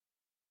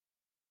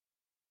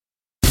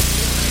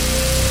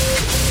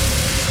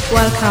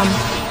Welcome.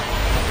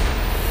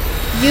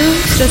 You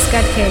just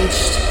got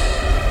caged.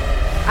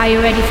 Are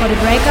you ready for the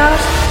breakout?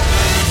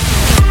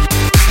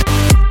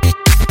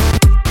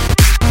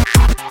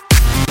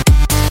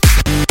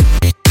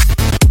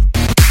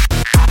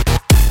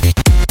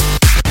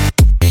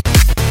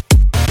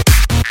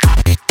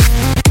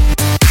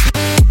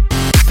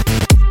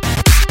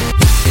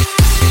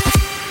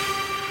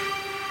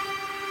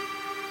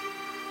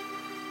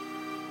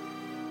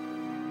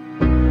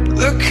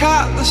 Look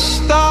at the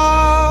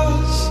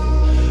stars,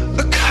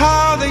 look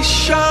how they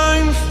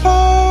shine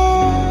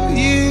for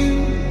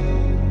you,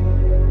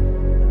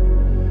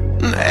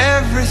 and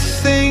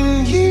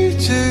everything you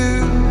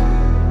do.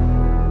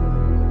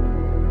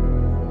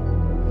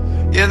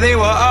 Yeah, they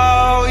were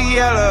all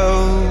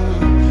yellow.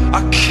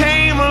 I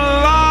came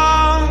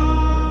along,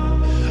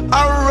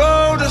 I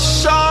wrote a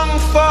song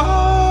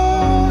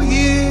for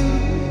you,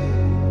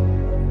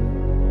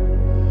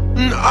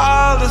 and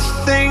all the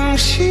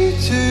things you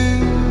do.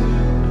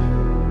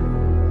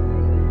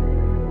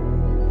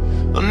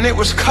 And it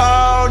was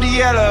called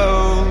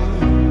Yellow.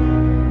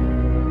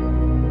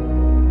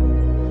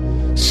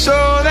 So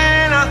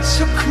then I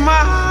took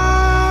my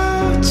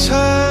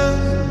turn.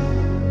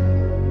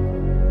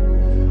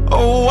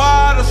 Oh,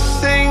 what a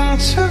thing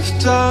to have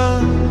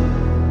done.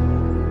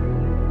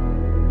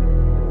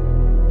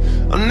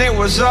 And it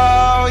was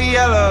all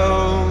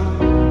yellow.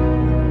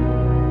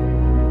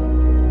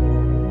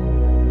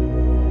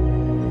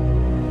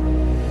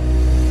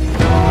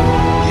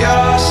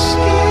 Your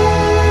skin,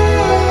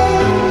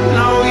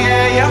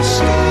 your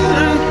skin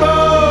and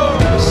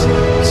bones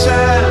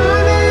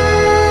turning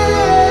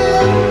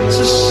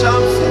to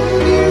something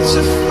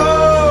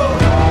beautiful.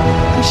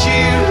 And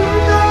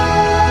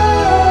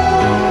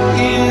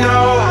you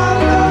know I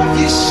love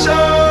you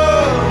so.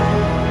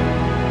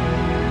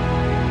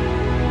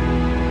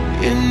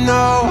 You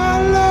know I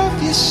love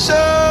you so.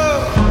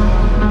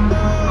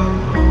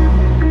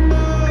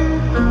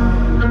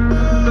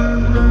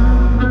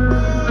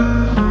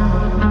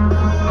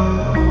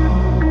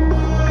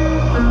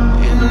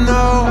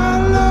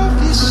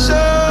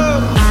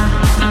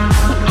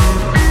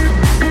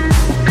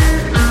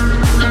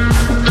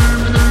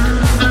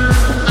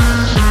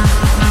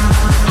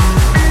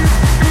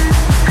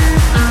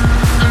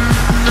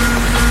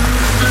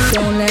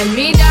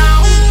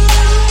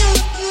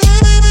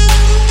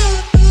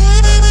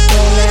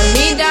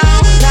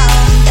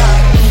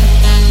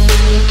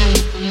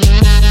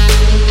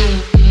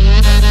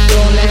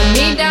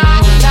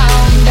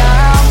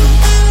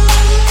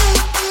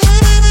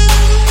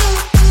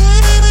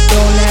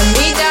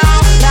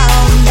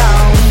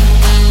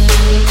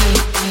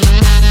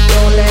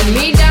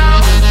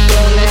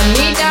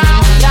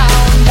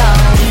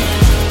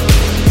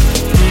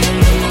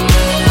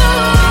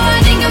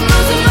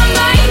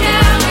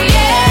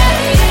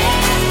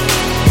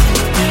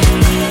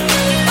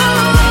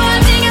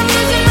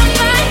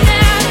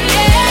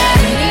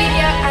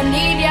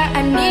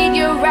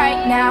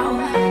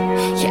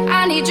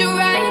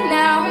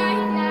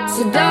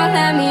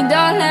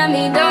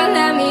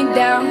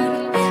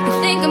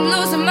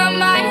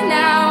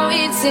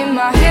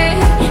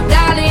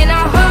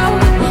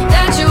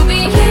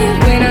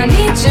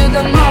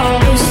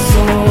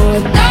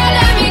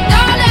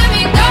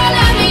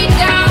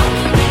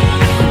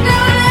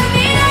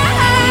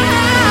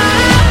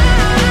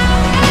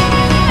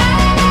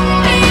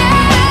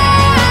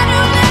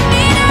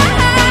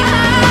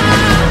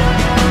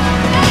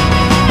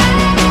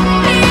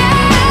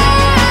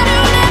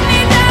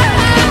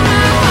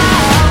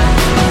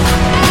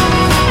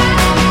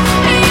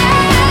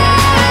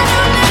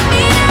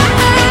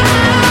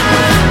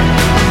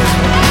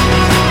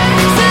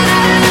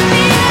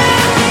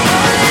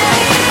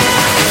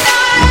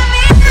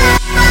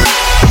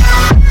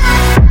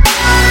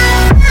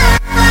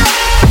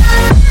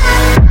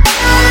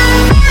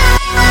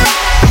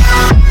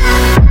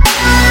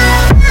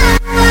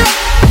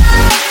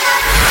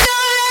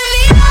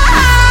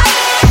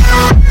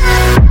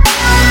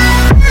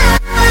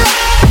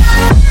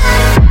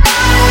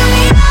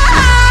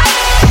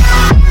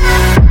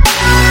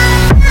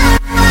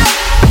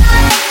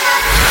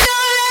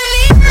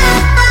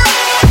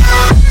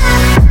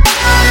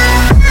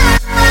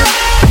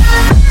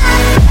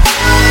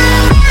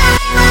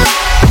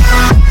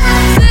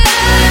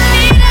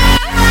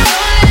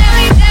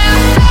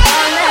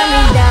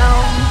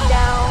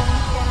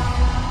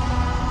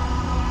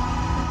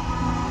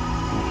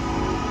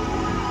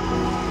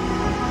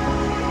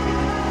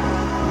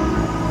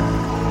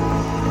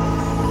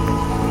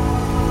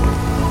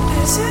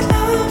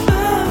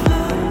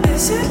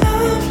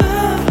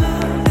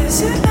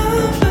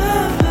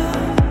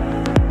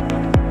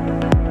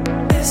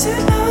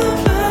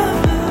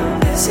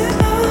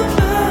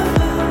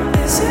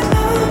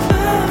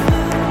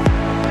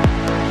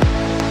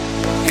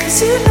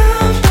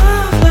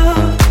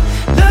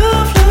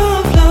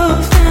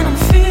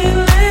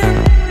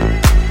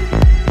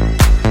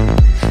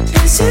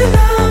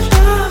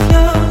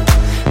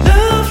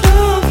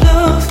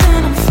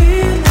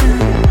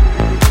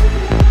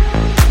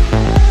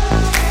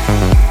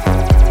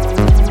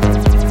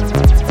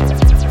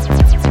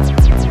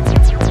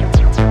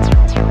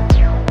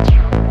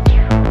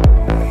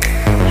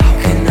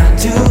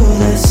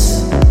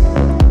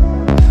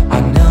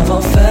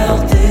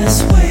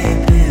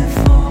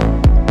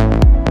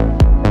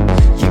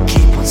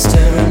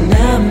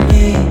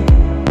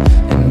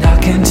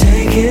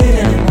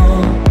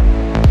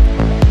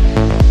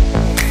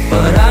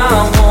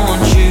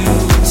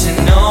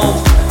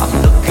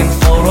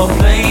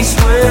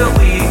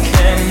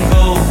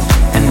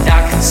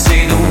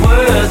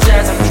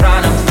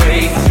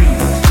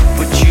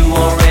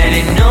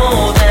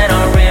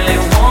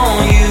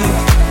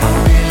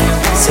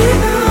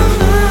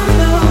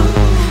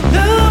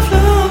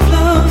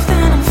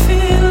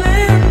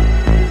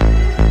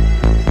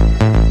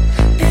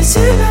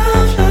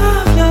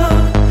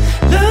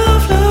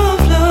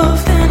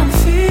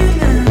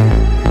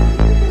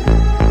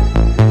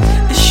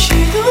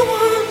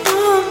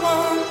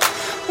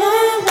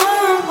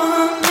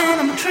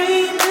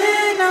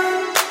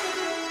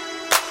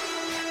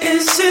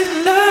 Is it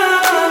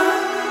love?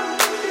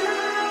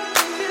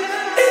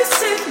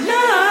 Is it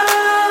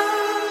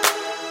love?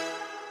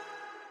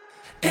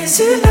 Is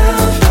it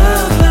love,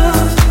 love,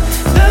 love,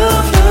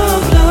 love,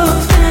 love,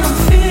 love that I'm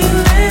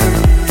feeling?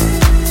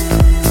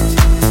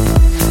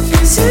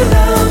 Is it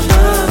love,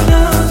 love,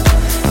 love,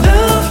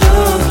 love,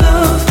 love,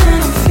 love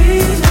that I'm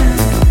feeling?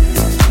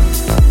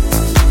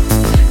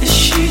 Is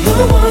she the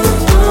one?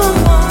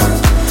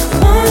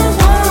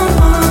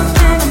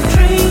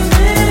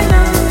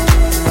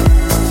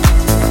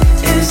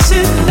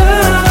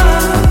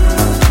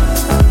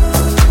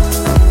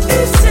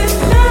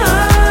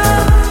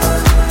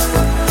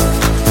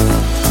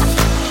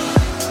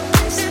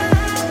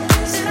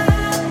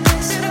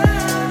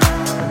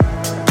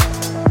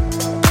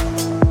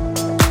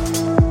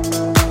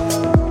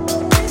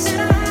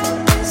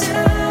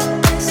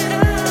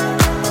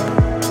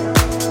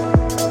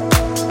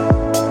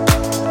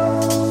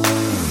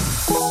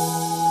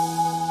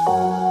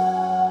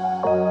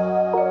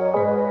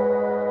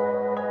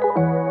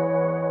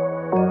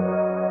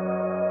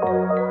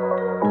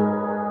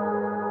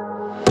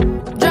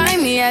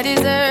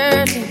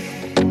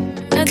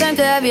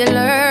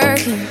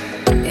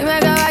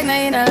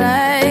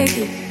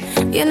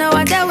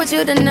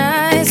 You the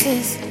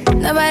nicest.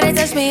 Nobody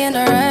touched me in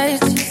the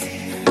righteous.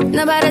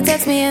 Nobody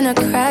text me in a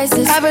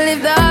crisis. I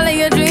believed all of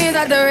your dreams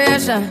are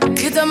duration.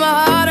 You took my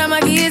heart, all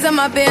my keys, and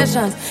my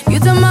patience. You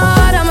took my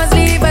heart, I must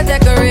leave a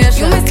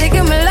decoration. You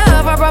mistaken my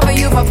love, I brought for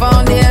you for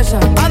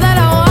foundation. All that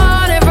I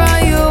wanted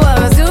from you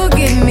was to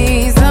give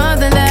me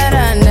something that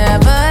I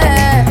never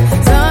had,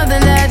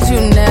 something that you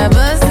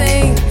never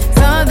seen,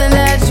 something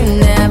that you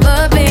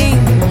never been.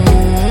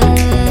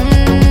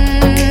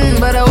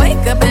 But I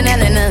wake up and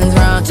nothing's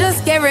wrong.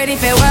 Just get ready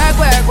for work,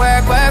 work,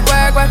 work, work,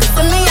 work, work.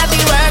 To me, I be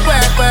work,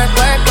 work, work,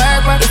 work,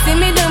 work, work. You see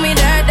me do me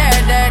dirt,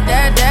 dirt, dirt,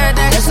 dirt, dirt,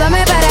 dirt. Just love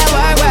me by that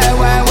work, work,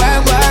 work,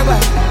 work, work,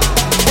 work.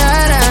 Na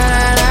na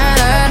na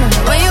na na.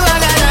 When you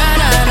walk out, na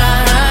na na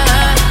na na.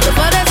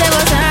 Before the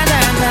table turn,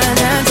 turn, turn,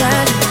 turn,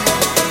 turn.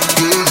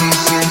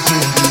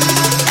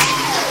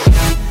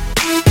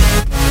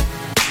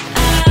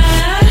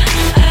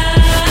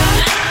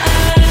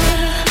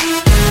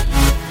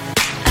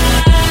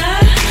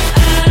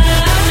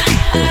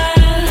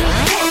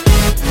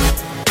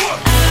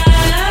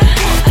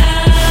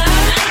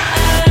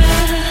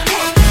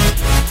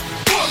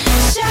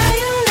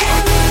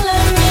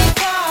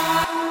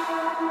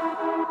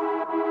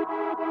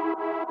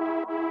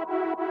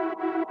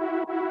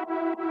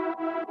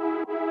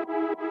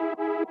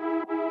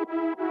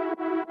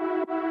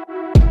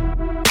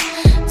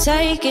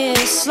 Take it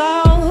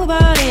slow,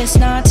 but it's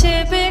not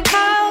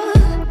typical.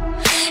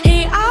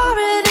 He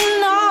already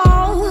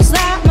knows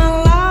that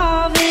my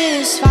love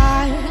is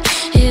fire.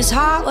 His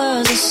heart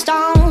was a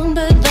stone,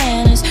 but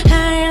then his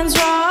hands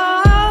were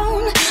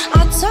on.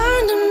 I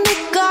turned him to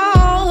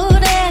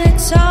gold and it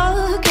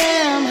took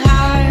him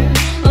higher.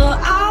 But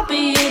I'll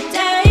be a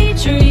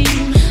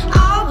daydream,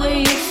 I'll wear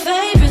your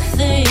favorite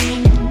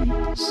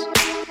things.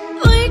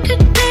 We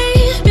could be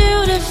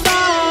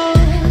beautiful,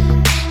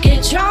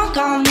 get drunk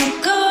on the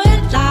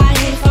good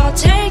life. I'll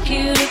take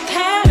you to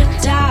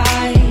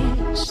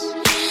paradise.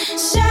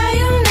 Say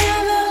you'll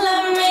never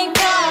let me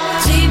go.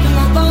 Deep in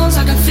my bones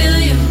I can feel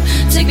you.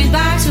 Take me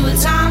back to a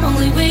time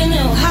only we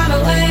knew how to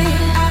wait.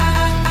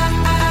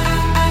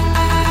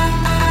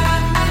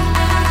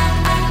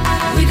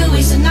 We could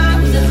waste a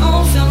night with an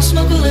old film,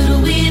 smoke a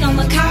little weed on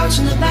the couch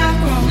in the back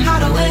room. How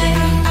to wait.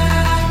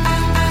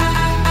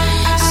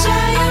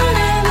 Say you'll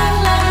never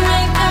let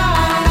me go.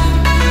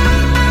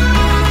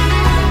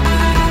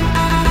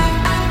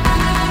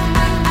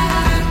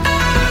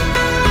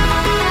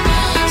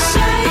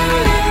 Say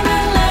you'll never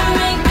let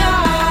me go.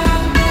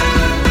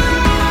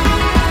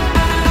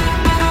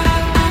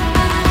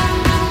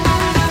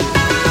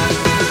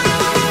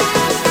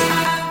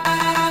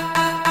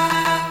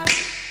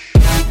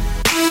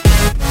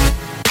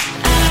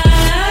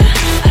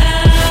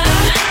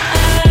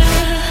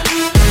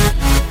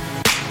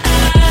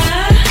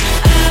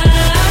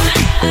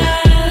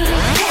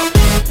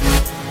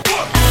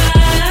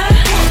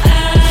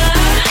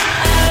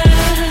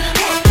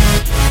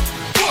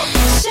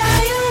 Say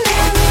you'll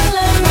never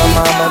let me My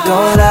mama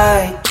don't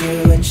like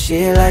you and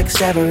she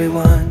likes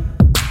everyone.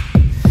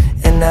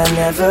 And I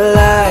never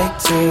like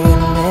to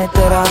admit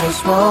that I was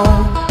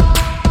wrong.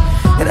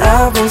 And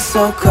I've been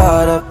so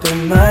caught up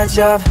in my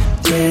job,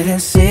 didn't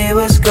see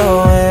what's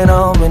going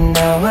on. But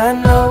now I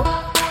know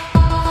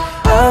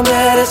I'm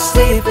better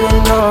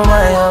sleeping on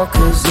my own.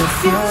 Cause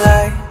if you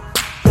like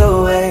the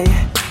way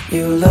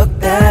you look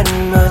that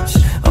much,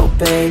 oh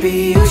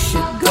baby, you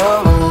should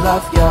go and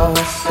love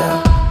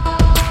yourself.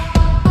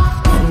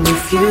 And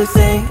if you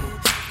think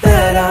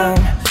that I'm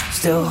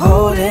still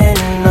holding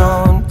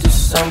on to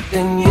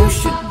something, you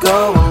should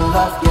go and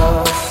love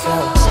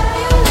yourself.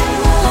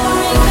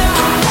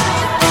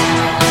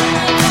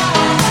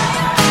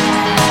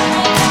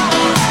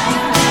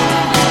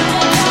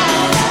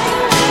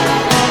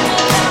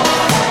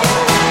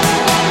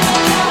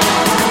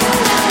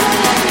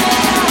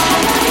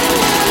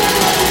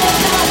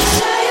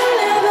 Say you'll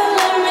never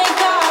let me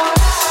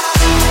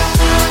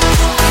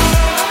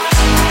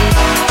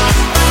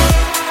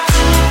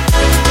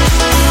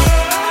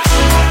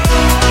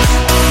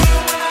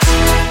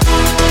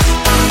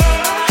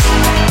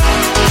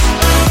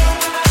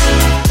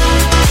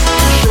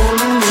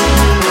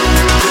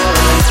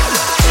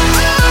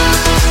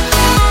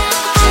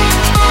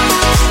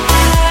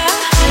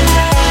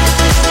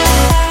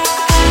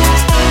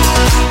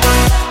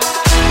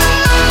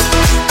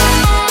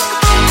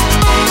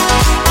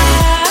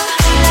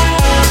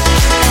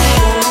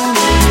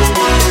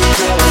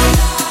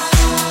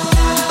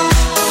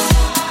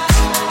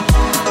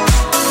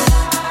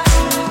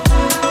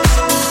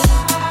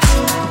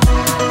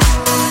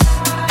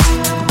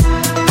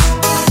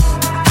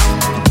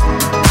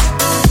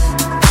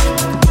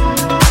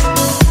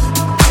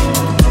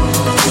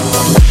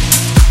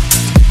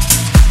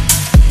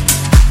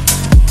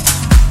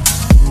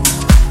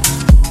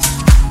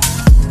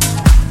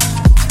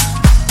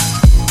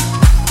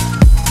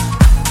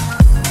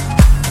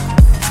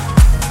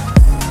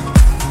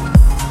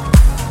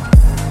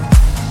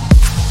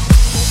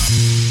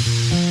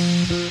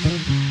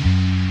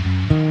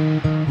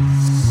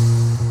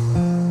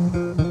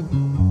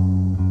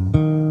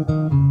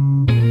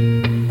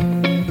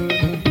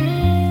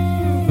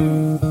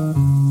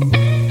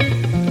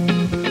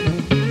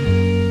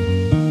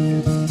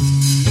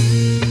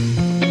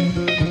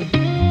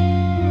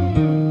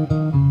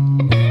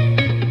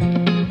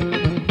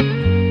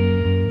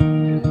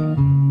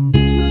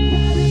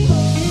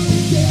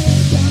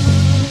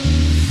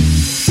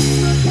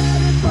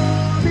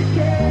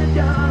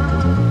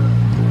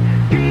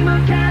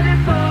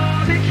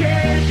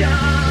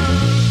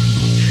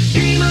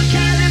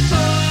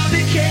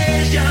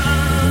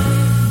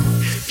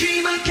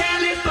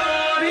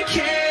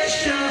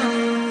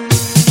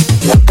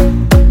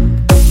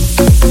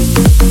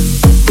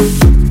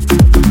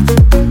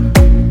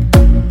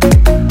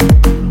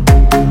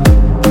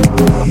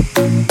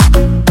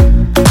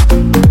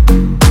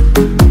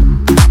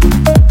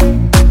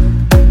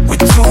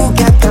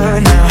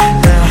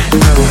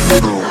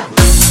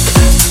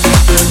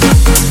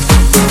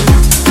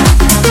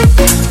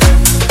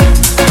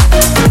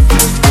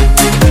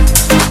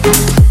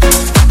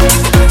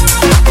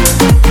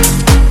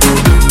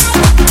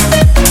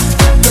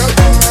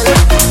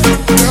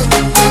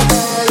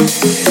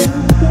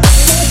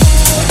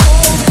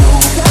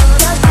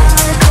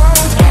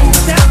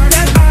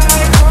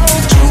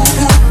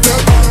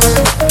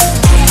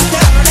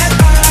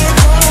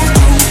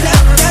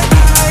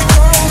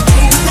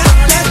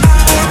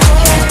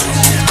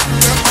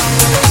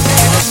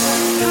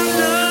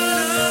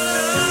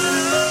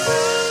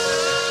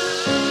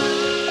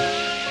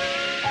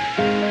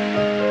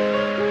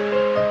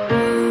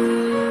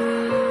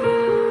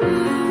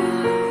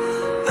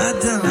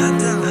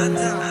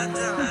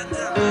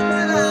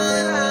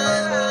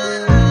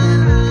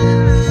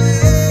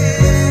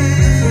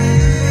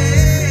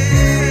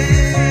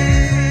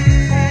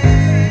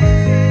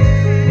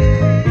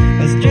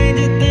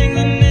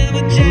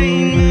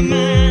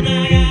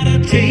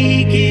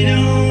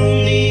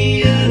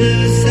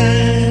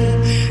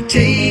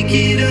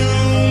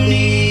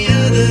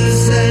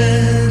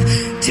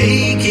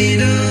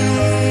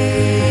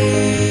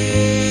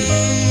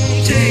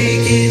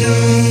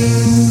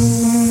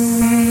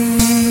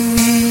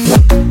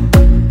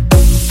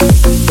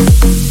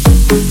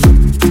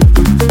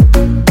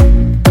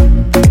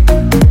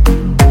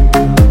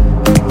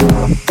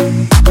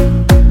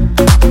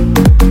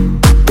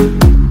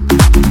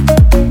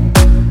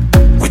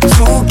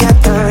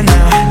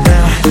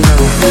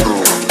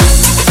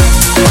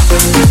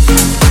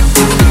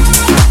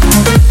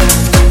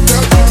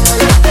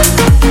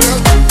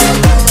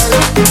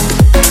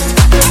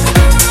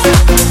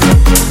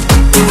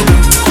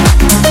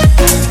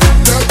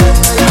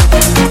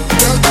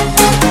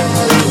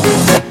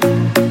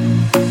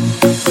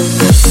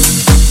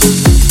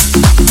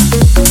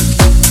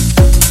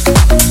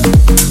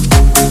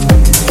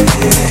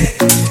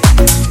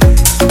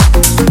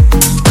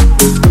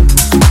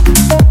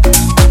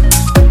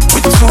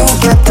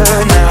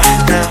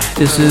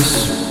This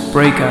is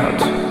Breakout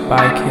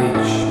by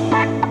Cage.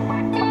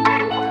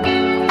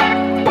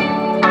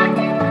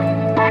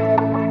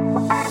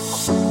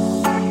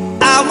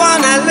 I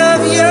wanna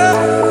love you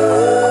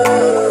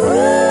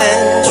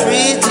and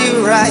treat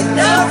you right.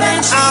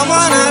 I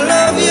wanna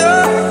love you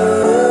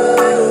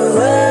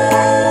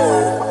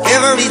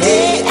every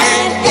day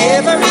and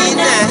every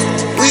night.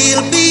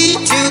 We'll be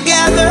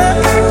together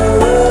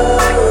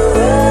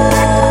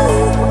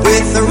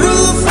with the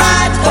roof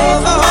right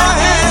over our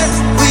heads.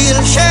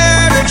 We'll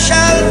share the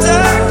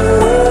shelter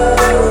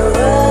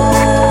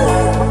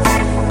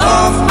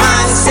of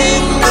my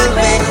single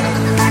bed.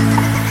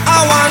 I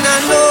wanna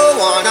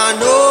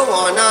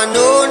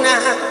know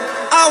now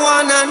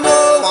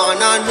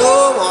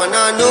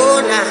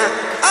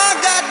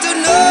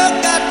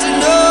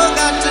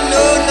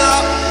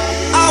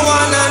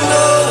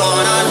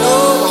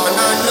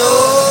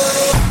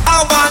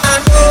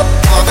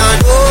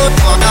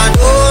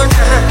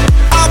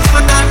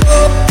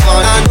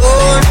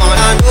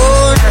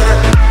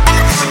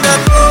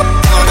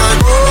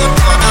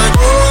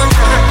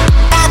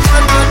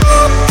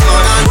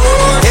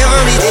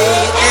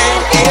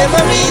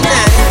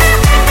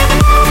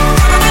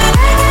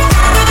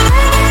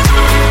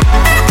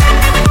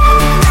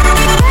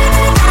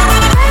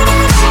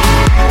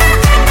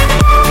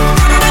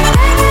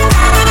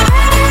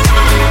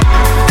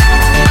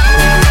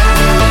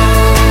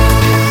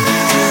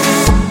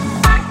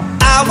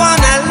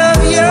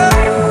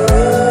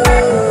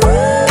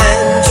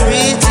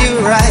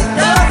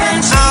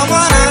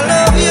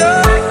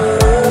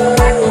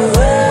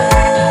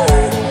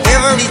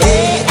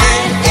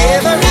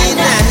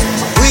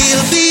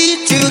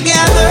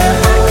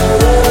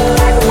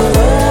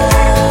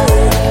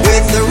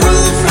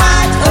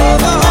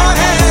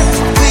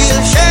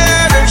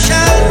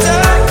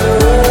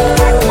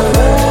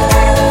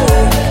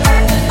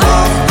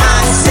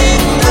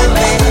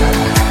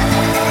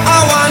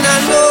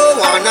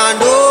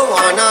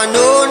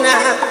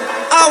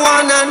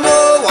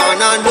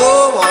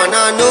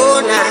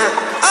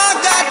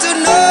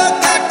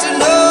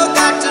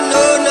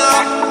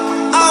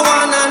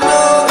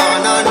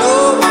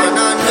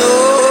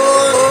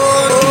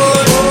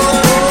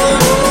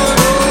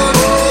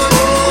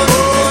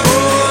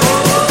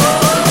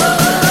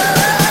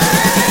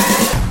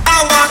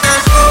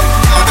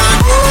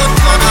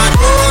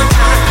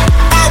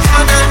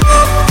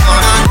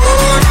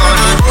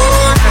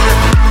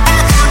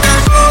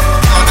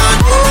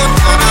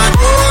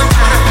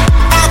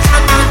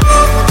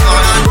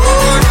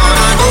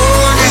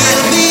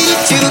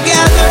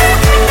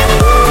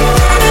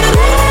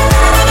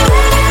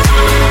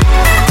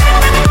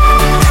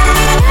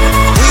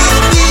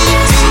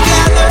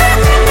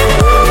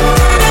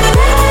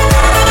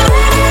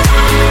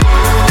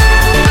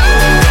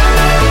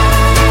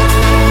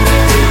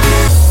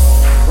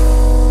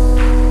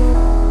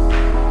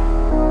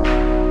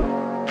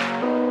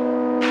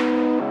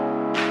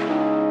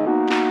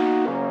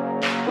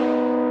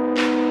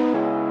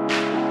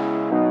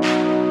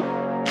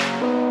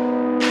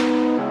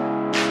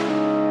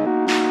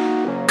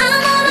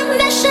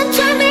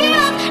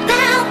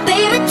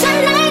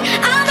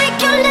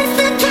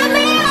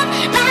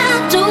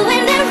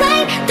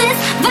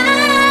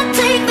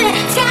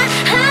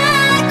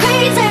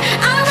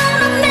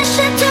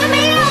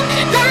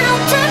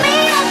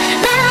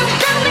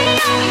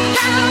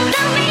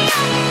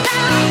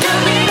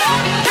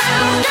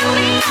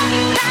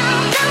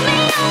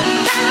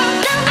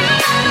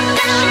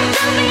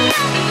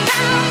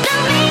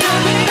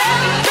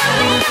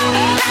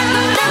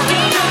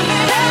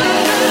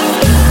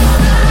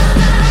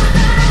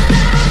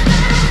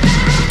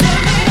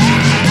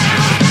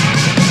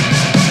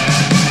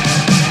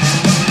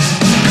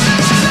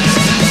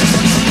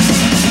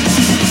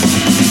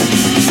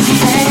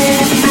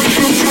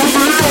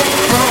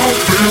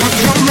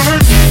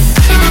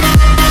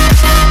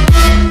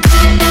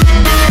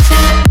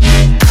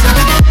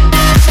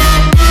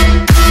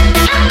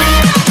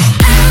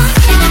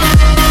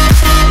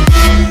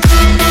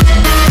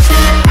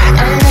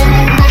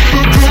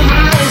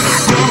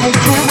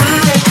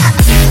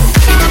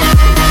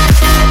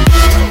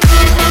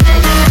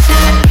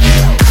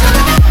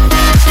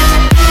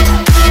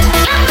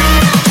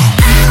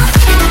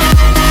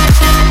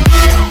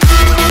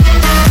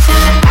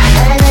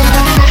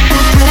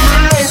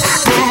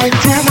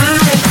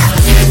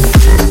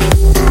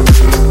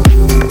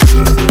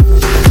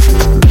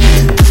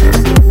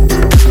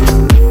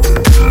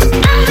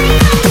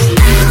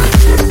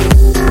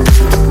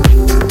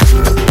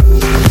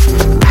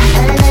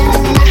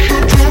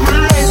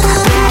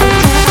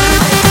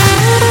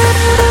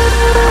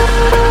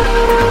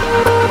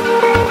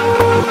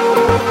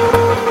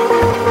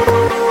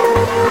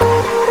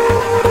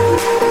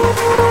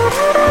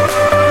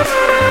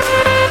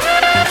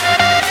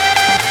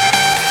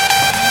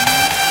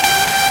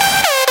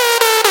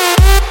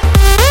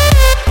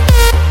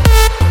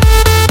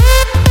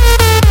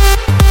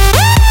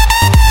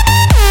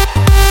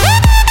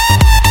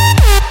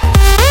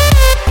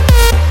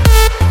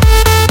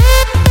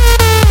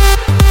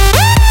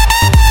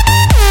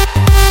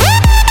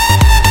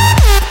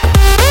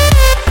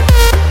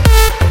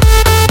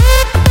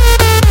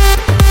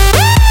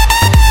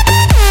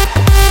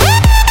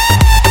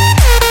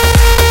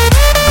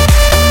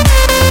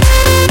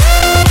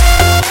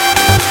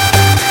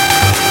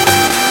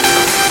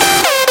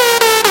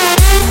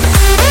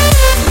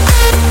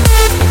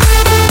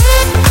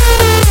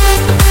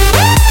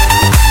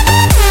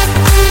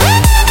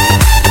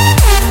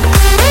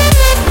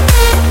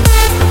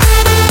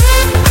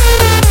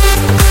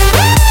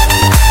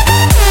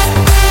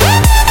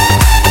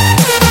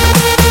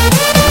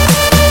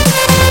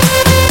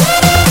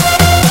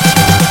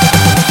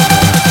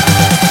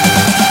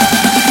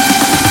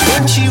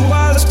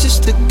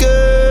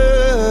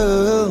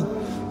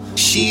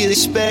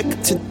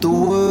expected the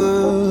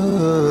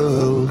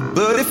world,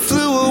 but it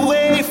flew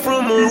away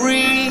from her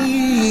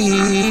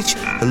reach,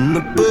 and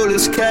the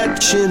bullets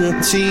catching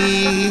her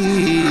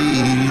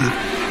teeth.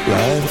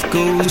 Life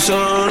goes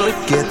on,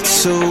 it gets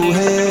so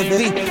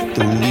heavy,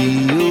 the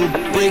wheel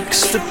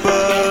breaks the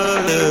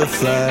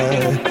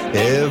butterfly.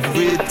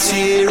 Every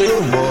tear a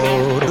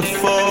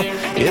waterfall.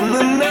 In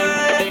the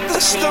night, the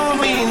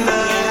stormy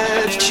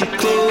night, she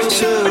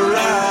closed her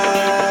eyes.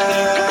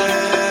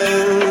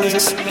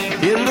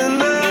 In the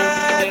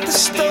night, the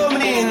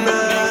stormy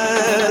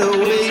night,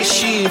 away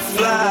she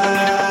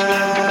flies.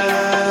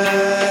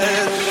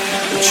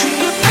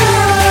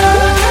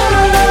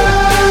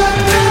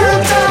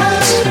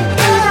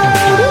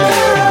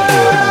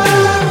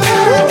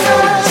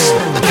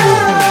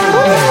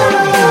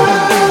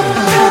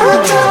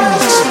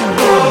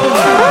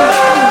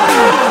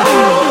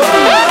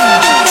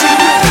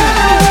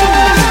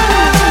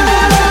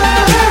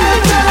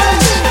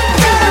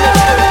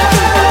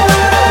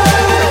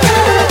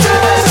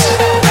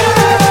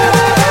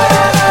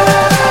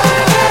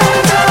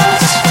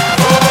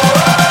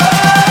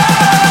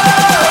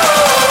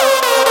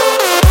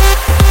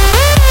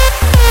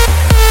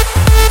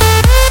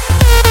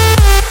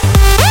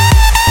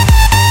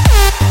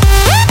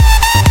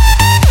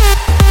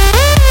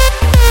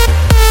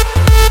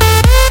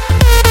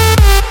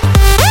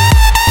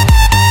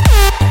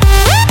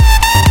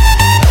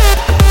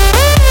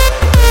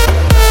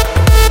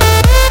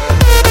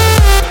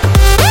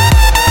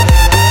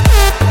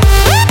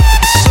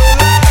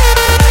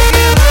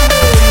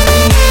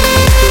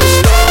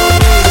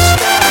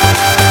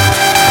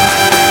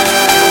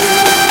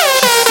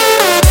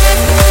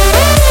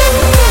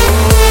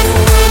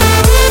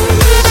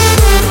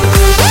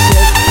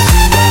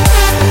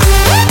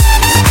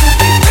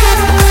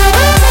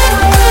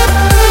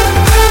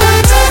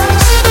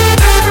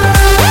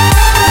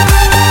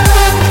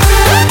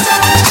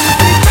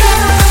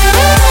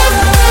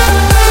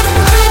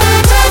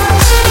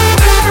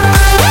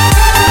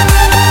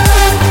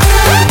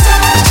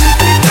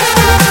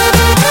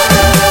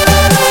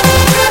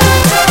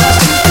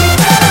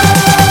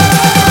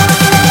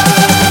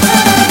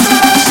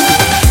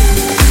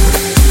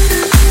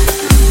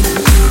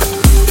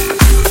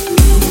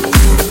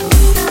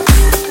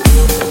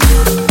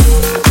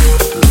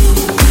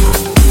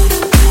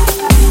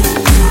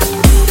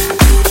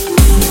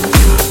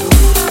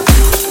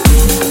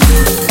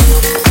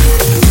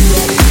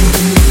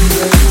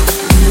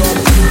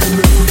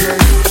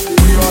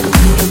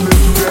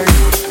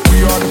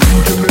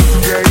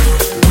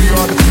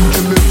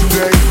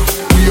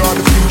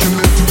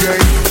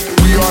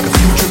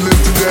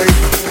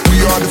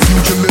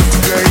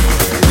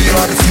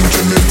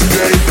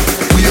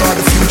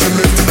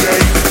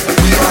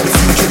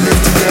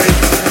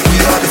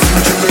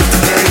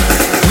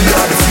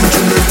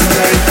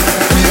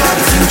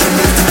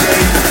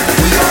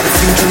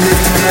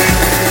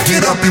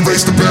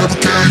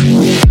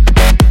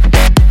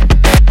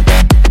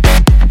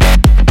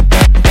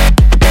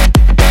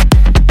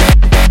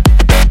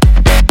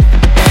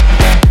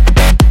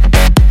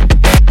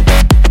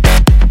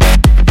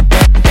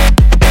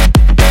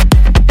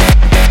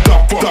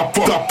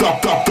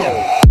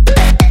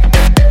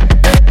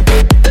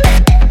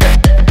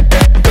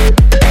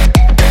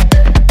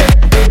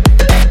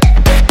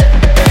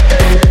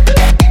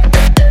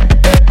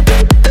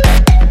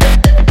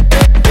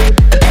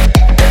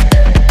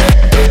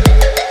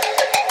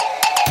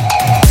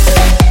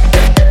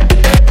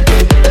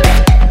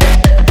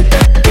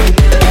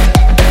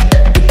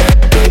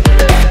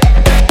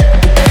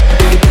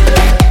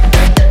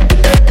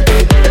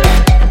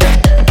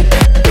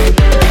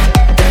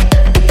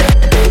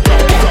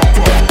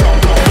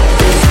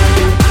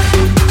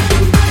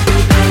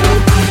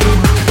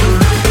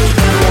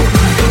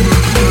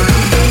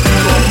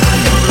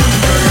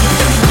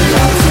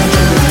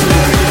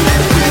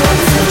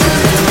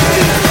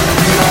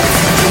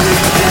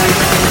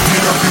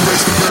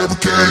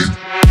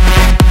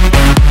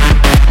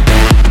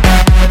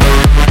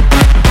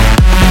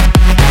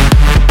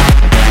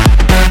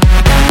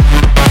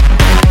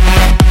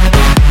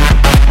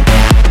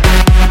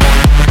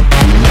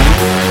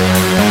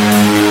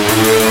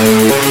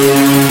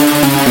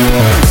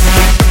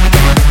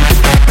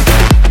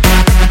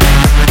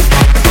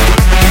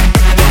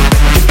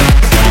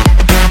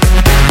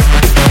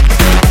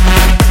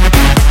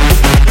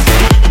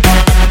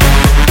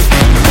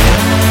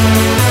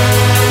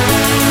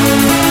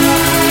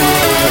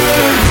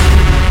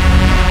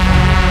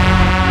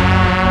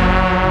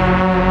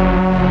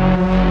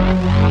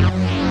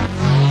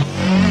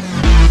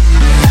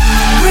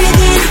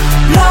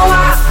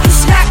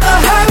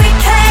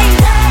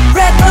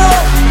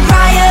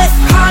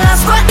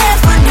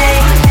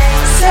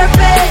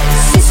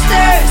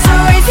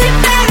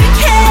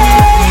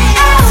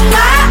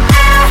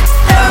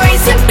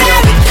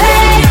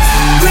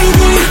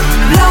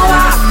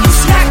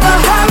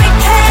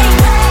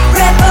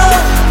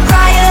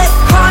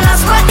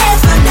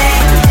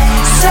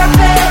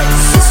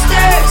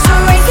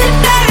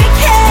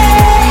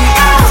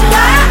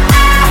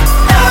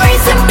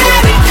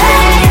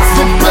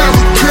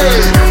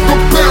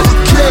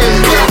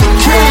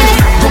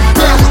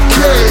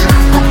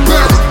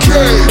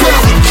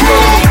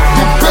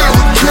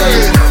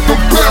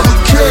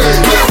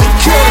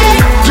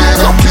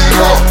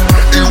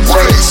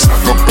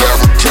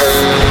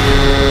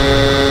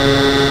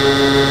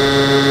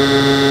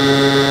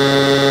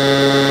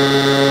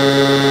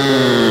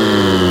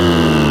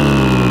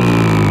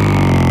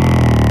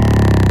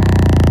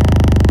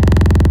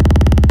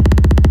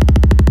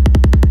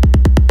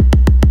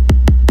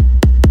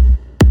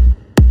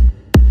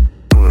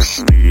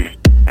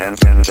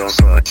 then just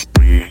touch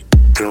me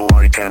till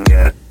I can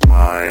get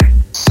my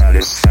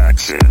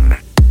satisfaction.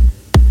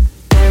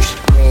 Push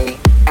me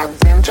and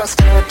then just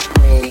touch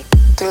me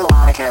till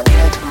I can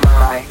get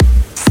my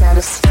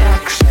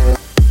satisfaction.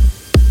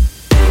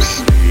 Push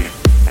me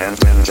and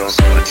then just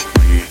touch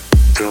me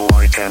till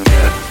I can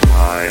get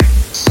my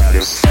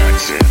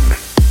satisfaction.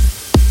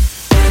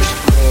 Push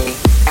me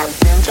and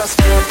then just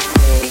touch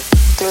me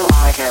till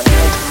I can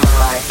get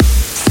my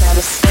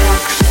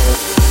satisfaction.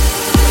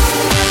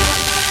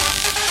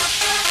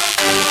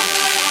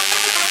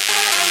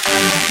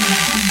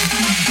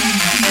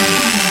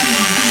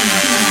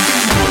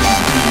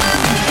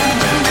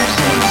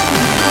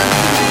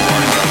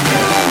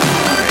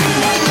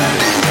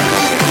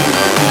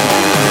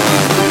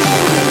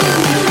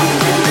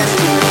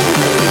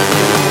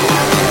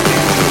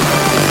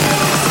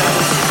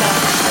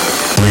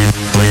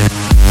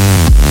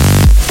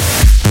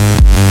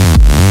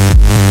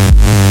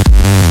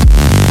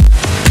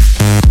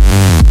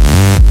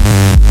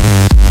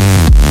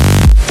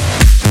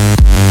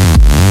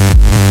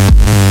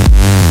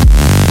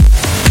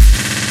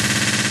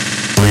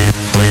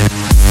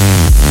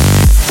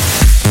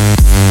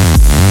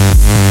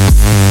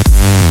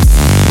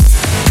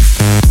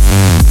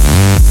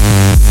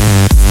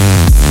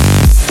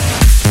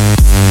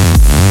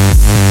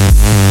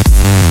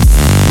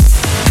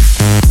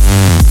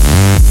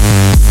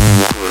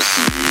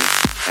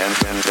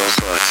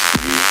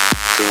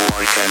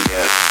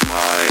 Satisfaction.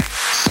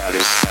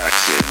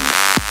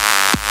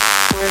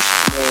 Push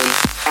me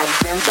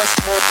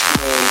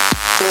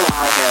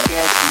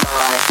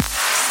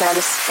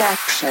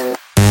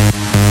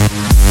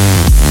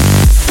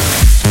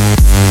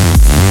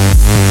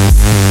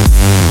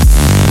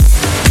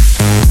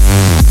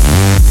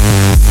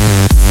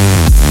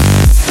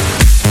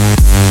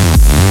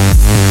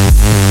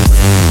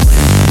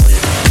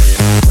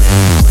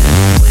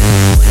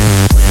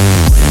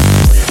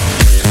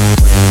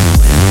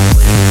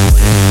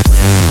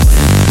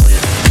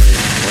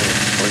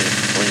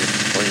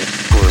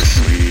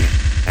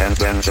and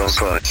then just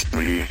touch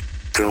me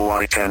till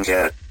I can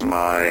get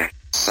my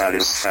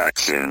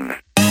satisfaction.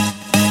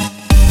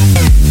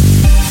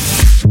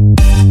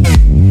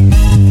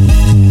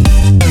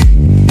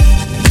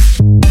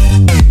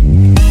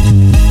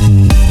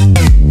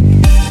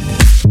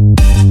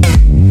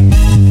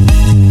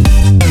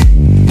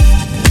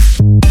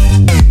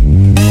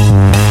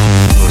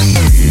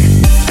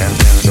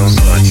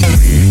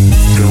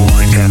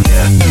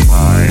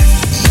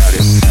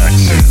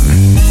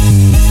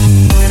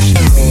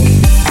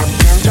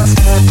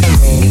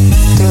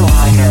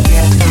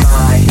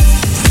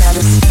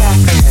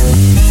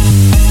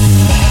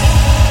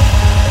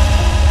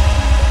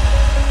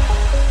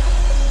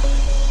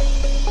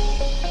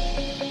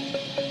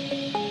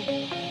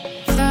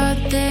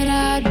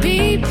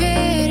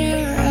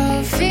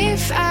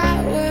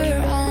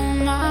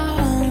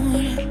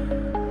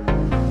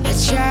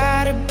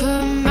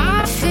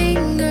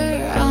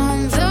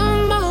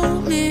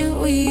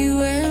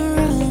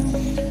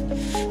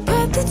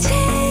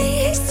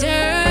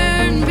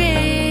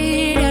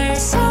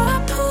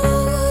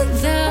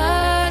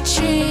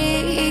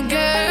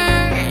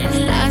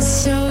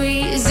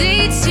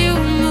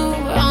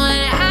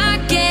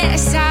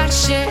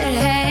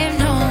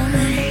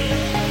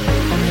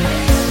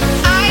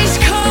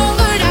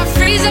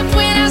 Freeze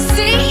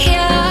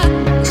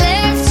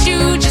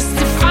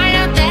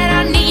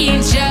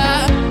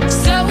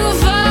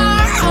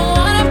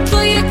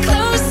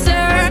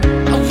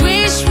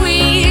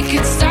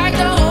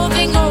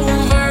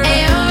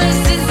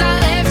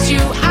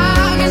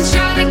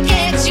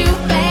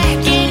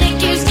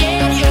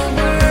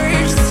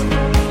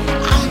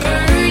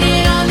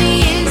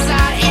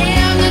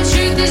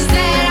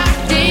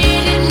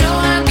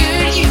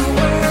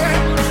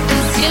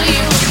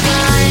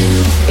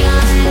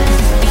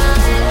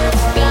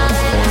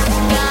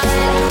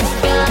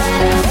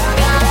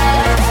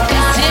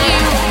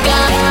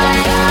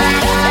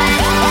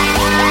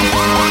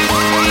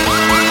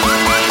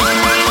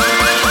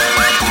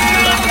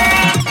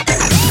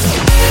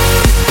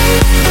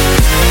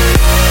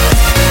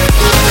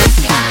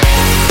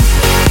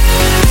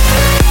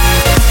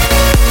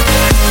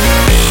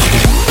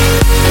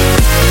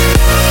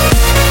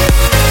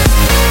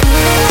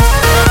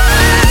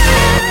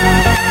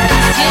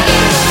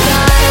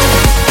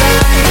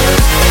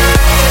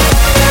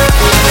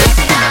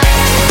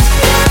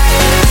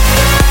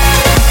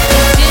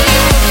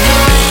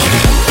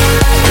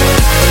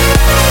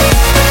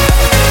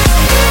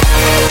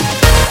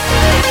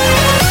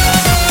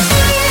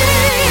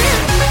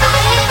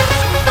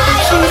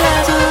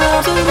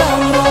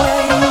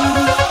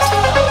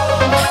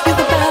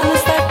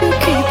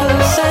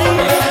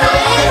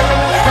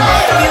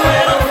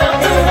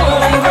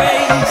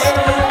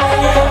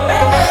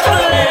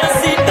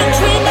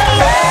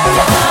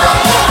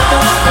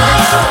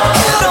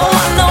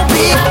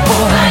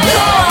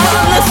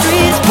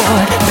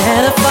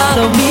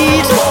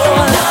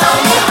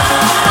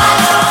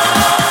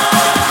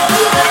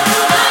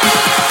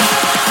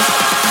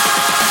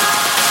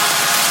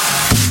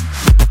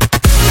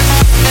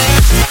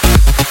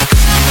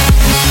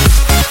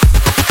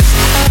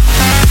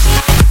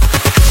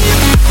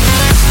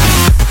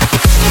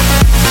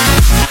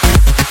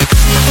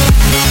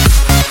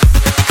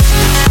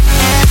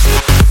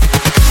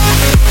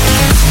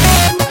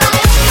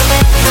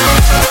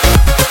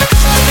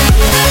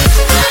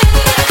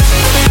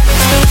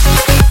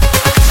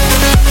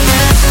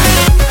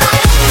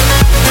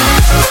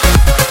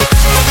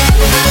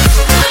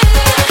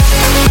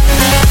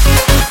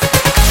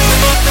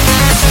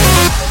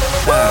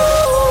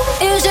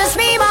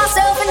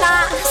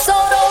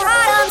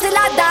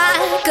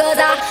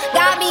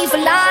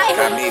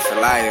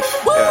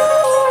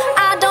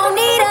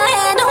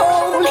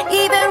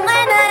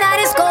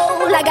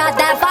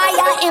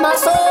my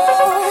soul.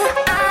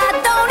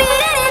 I don't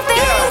need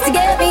anything to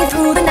get me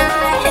through the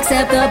night,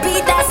 except the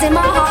beat that's in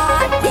my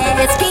heart.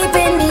 Yeah, it's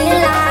keeping me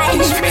alive.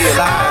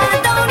 I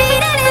don't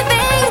need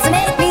anything to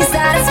make me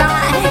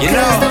satisfied. You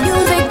know, 'cause the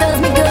music does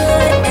me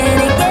good and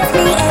it gets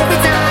me every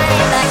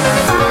time. Like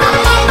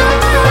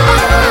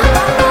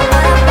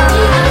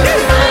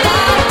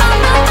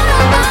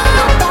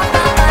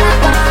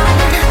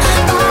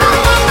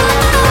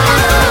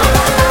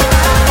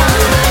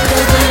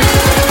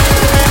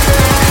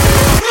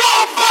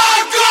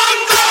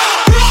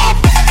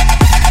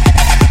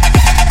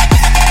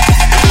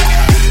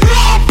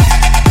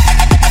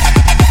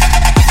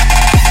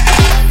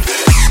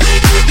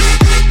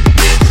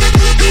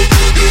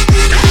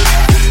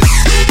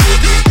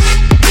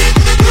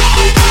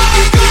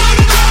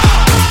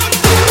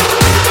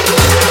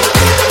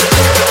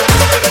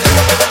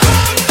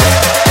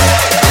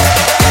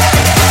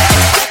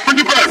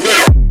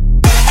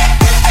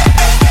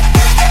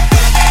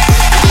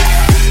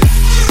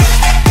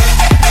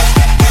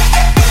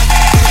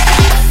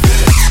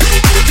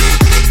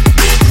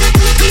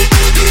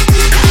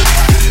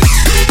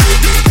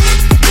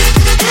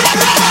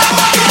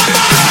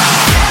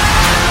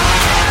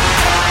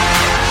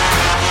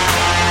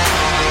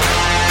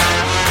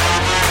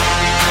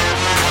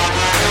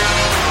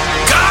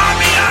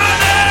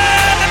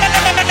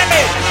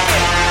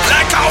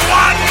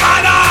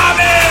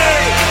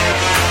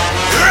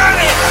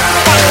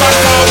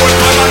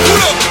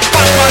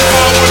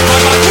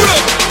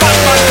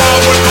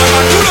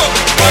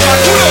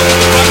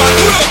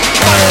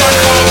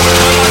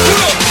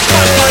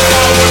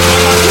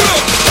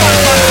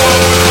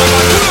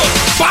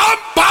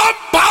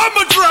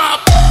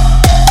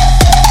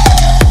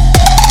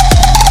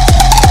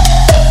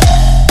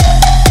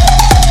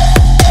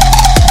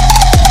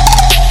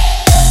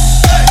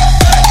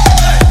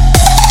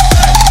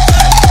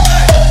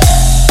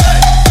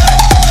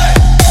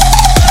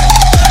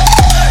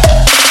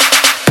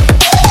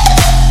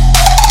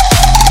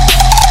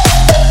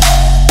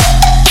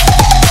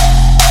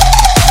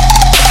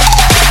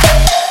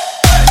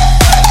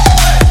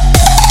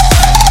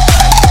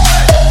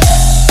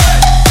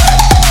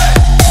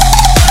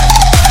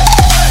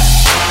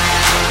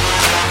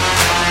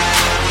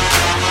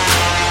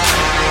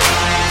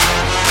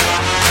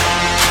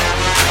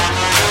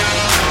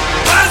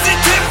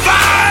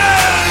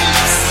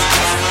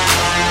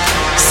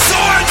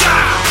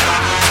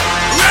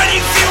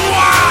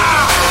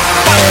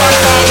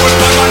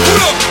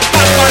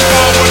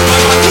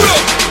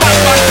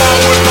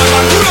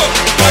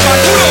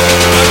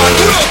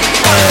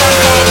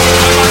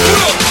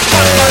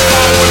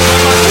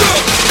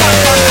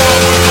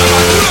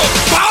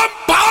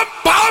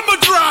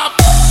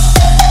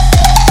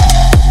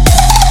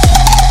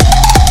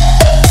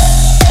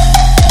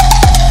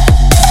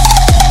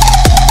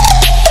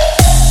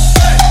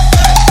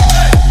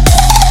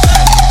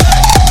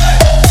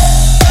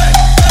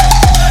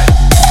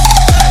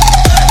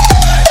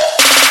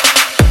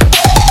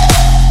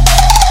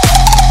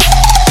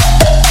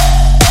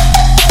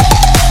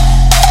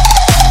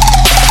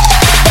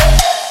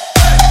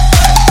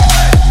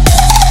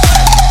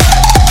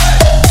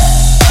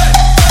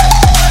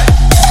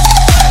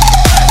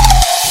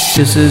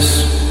This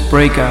is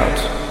Breakout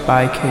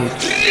by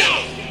Cage.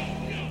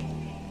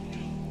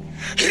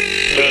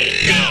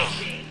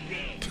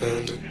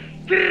 Panda,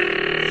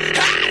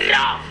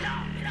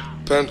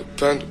 panda,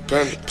 panda,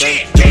 panda.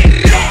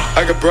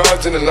 I got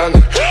broads in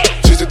Atlanta.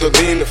 She's the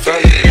lean in the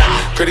family.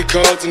 Credit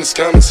cards in the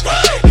scammers.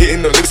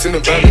 Hitting the licks in the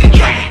van.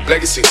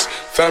 Legacies,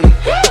 family.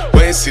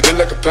 Wait and see, look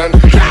like a panda.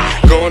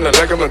 Going out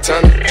like a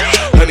Montana.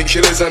 Honey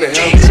killers on the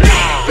helmets.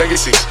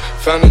 Legacies,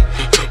 family.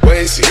 Wait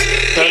and see,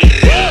 family.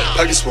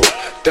 Pockets full,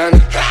 Danny.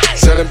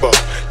 Selling ball,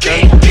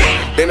 candy.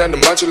 Ain't on the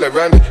macho like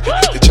Randy.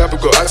 The chopper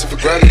go out for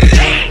granted.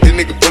 This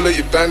nigga bullet,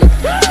 you bandit.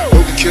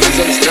 Hope the killers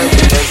understand me.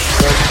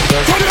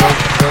 Turn it up!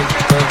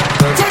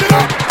 Turn it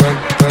up!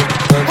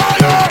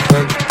 Higher!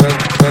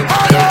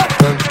 Higher!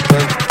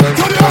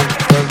 Turn it up!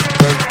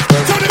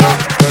 Turn it up!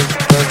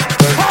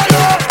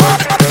 Higher!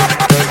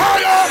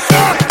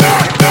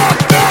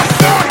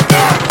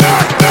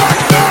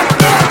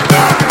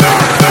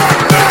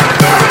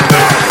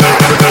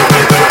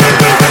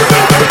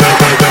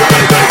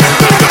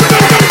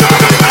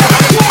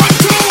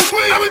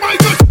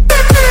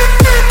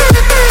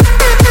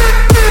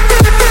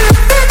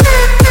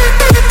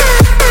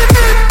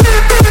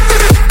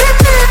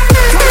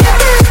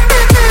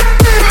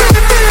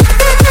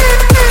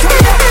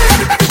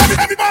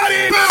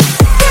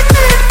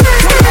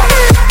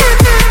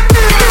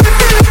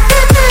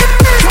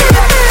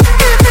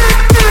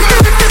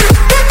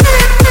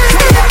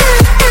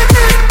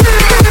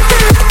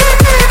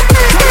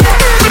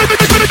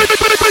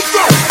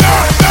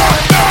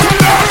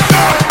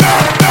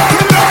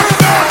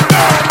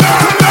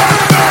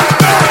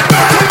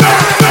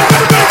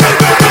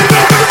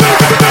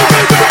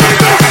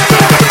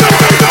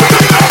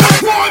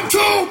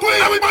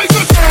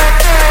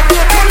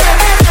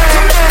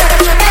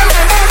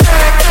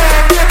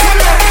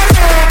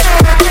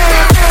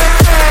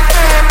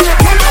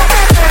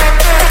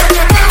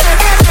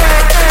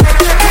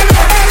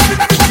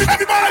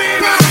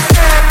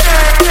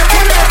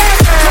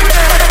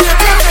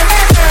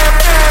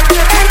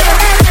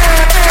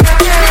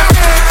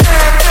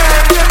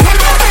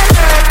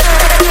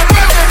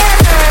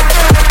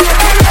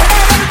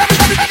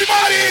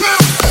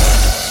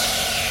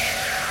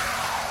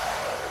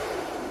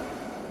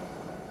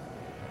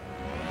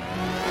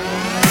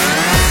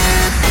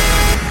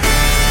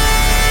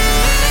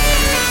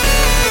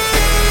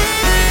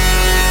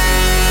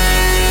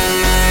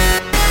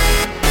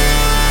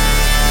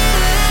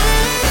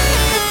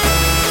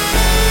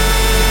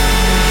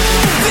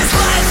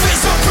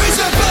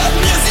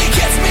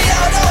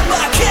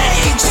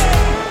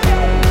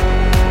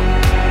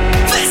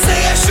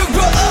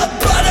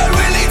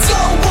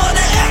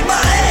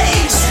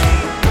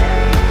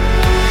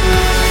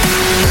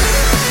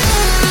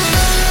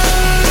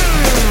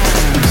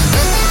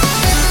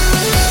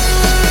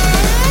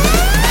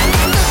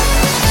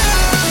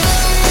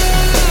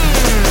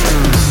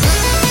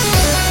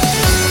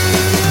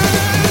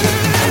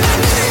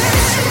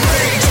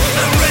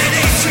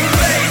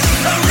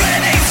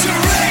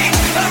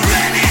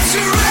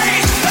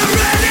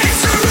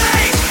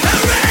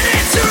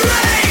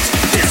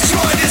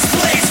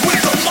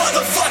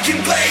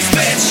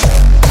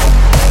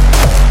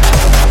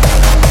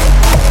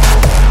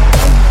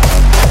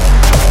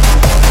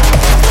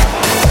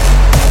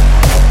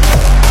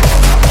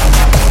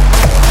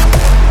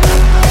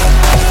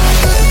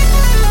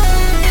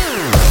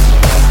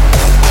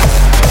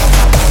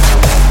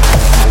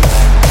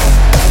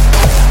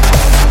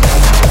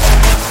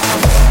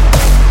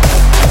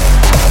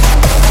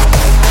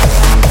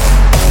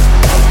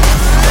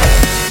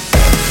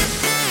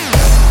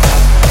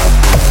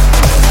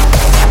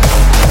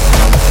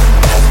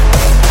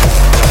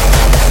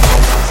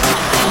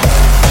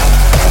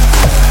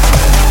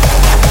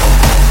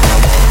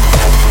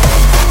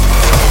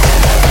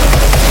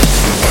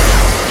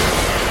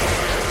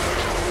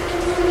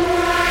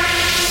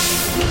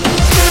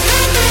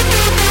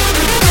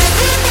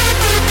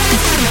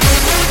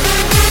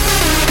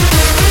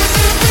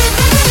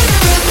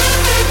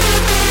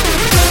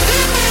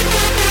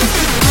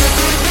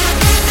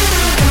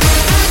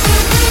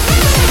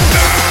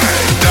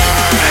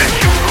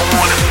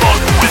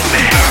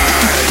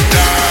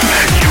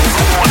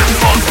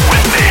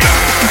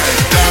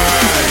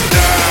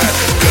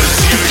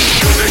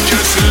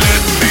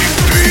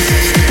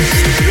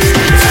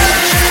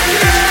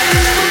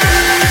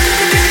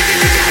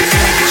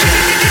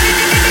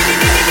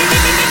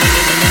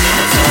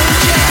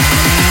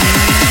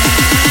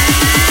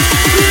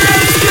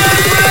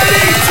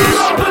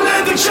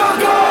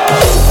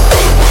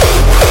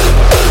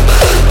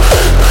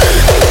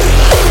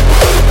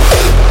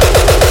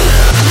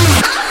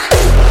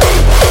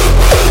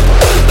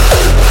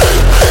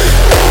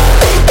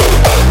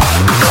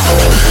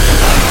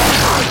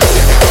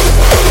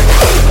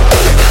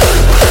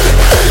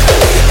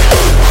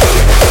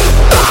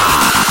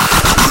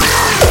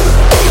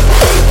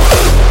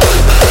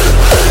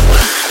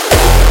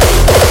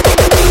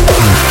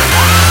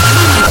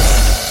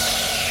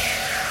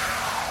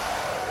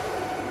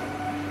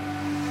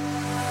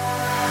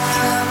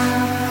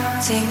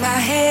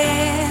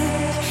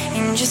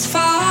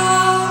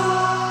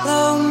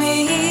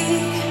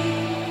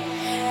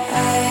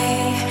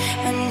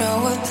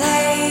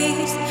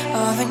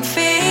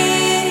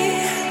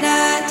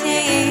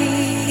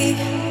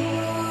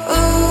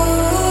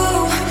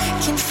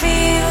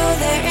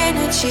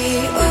 energy.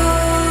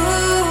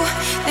 Ooh,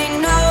 they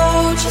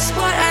know just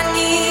what I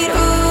need.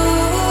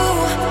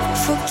 Ooh,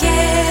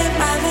 forget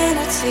my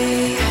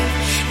vanity,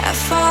 I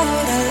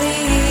follow the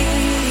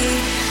lead.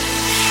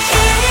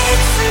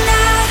 It's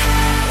not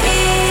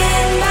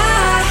in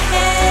my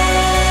head.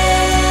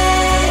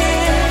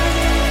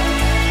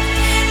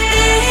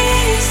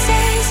 This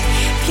is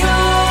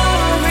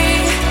pure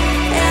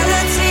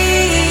reality,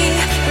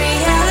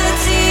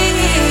 reality.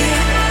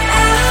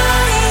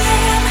 I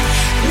am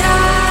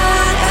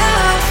not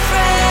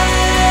afraid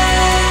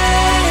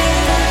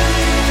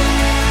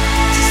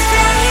to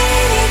say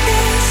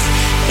this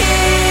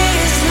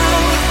is no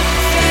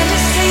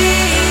fantasy,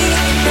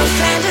 no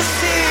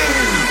fantasy.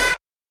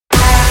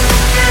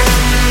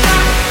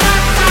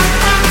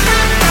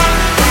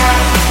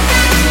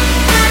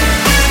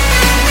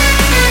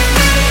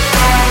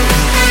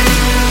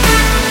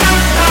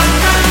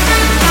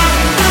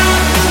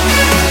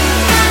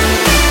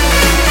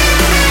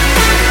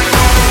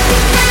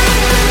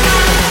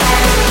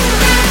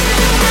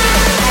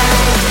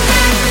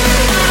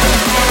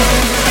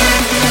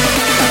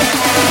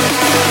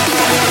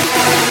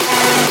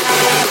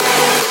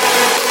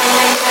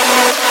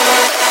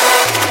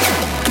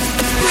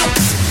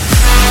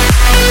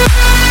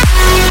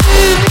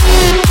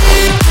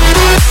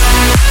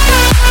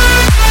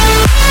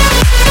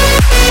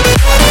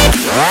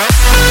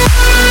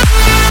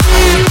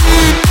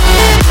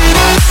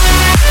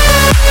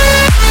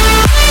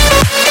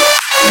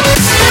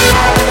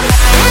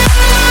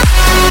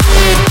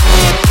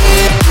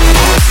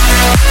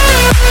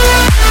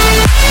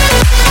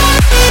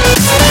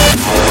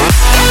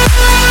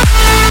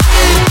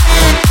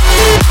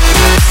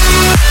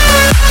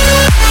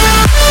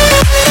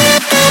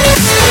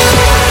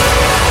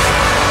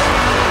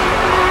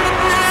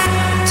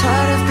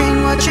 Tired of being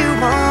what you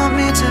want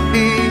me to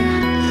be,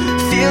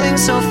 feeling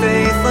so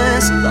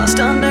faithless, lost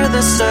under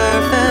the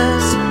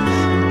surface.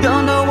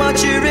 Don't know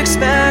what you're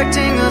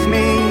expecting of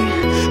me,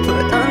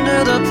 put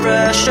under the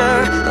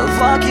pressure of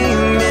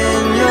walking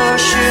in your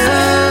shoes.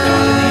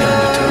 Caught in the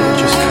undertow,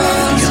 just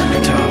caught in the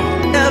undertow.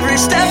 Every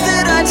step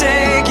that I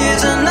take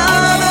is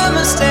another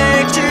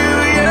mistake to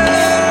you.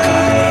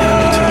 Caught in the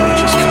undertow,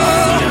 just caught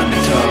in the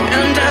undertow.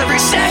 And every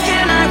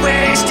second I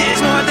waste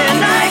is more than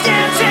I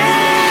can take.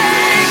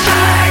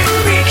 I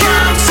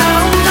become so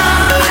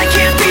numb, I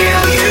can't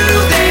feel you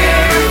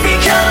there.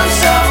 Become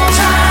so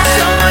tired,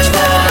 so much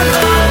more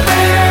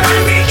aware.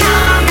 I'm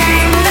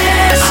becoming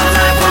less. All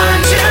I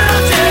want to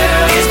do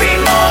is be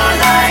more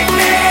like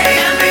me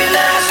and be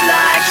less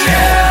like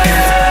you.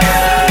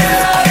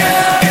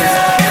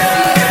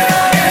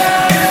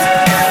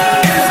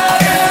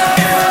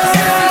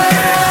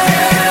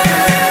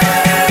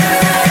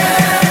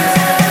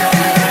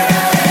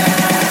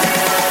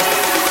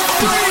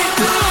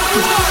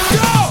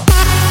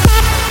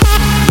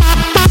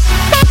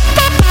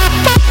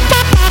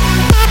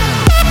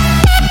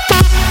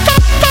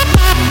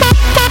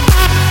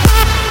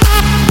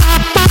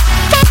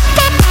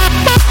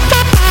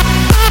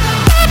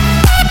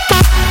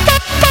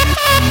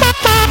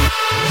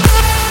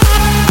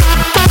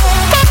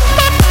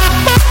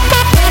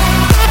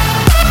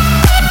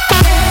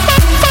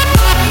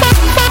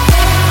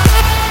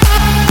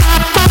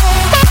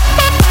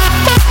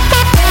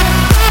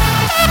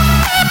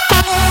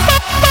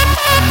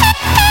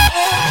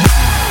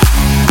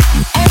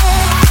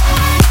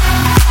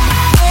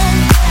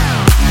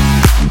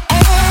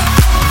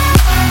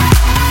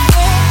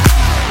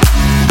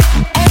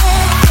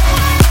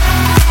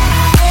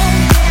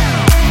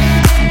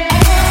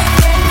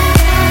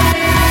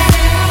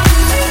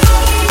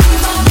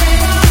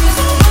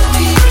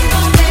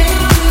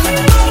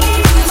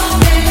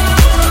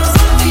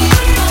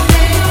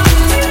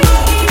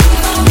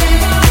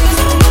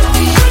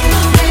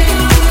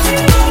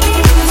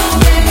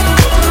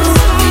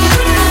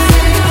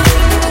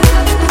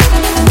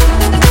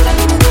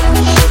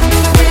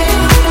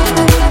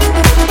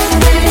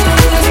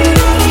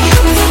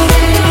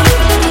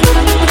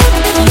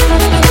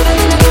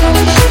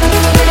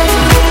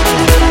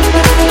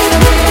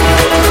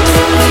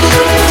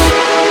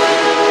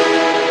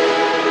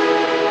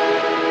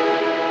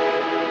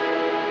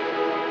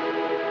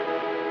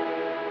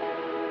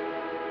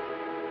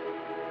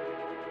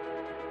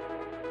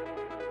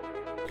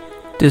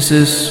 This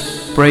is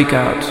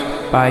Breakout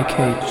by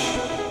Cage.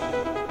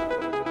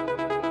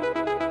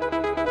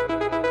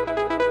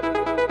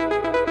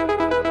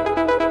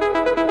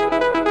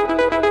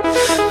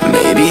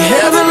 Maybe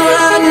heaven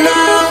right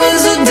now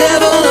is a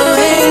devil or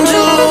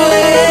angel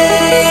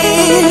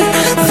away.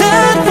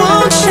 That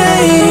won't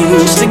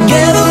change.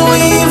 Together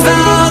we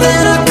vow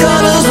that our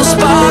colors will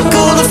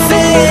sparkle to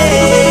fade.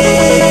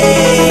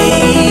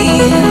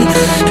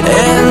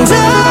 And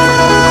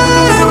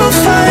I will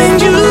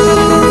find you.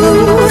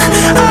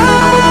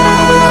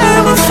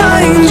 I will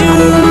find you.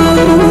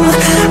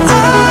 I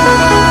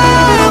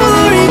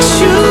will reach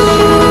you.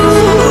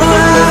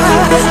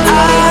 I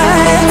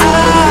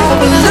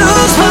will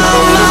lose my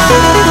mind.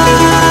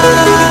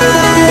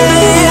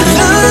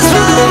 Lose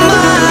my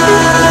mind.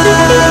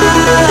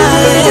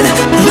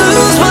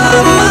 Lose my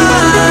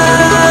mind.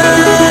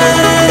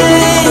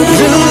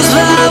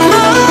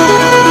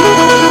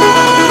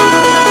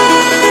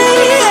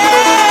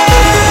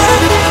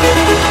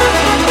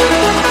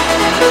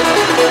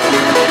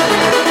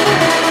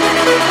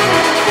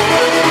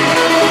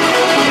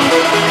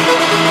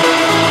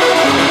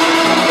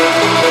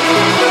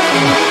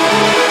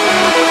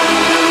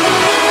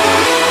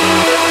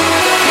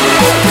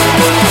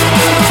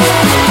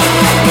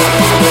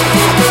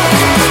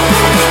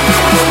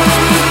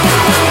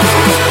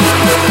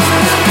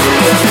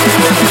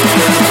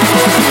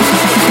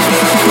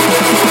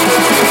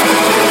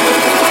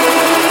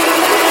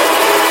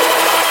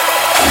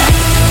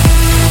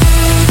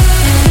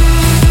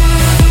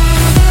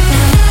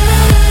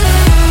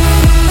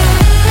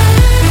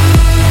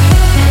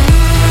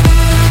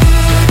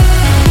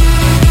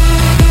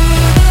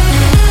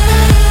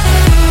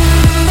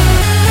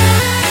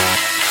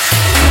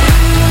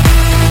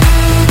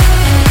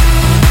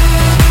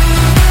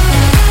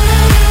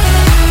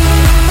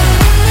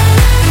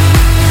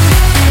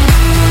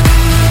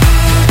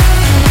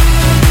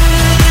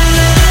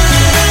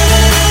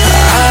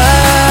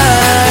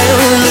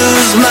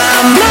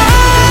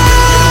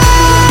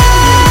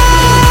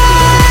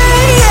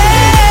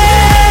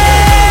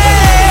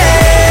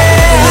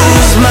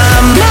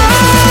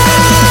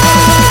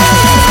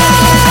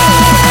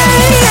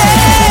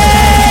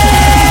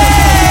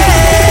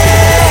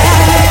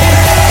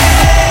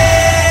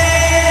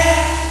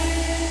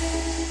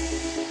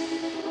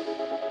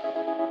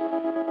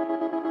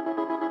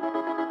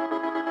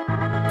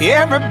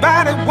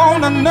 Everybody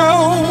wanna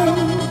know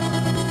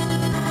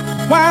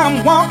why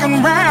I'm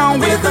walking around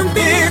with a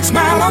big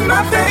smile on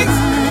my face.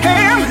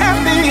 Hey, I'm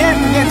happy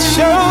and it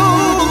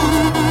shows.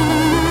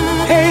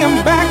 Hey,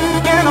 I'm back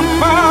and I'm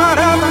far.